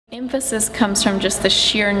Emphasis comes from just the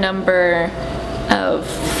sheer number of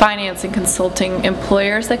finance and consulting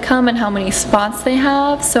employers that come and how many spots they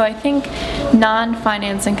have. So I think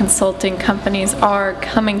non-finance and consulting companies are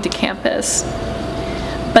coming to campus,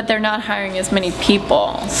 but they're not hiring as many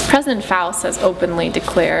people. President Faust has openly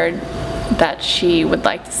declared that she would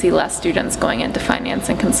like to see less students going into finance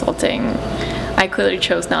and consulting. I clearly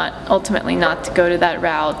chose ultimately not to go to that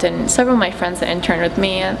route, and several of my friends that interned with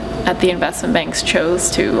me at the investment banks chose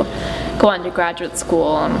to go on to graduate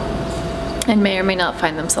school and may or may not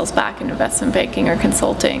find themselves back in investment banking or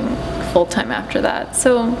consulting full-time after that.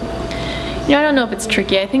 So, I don't know if it's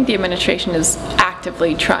tricky. I think the administration is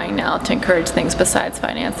actively trying now to encourage things besides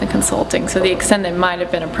finance and consulting. So the extent that might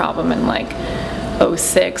have been a problem in like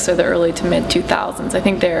 '06 or the early to mid 2000s, I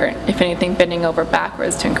think they're, if anything, bending over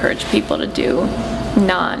backwards to encourage people to do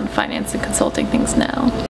non-finance and consulting things now.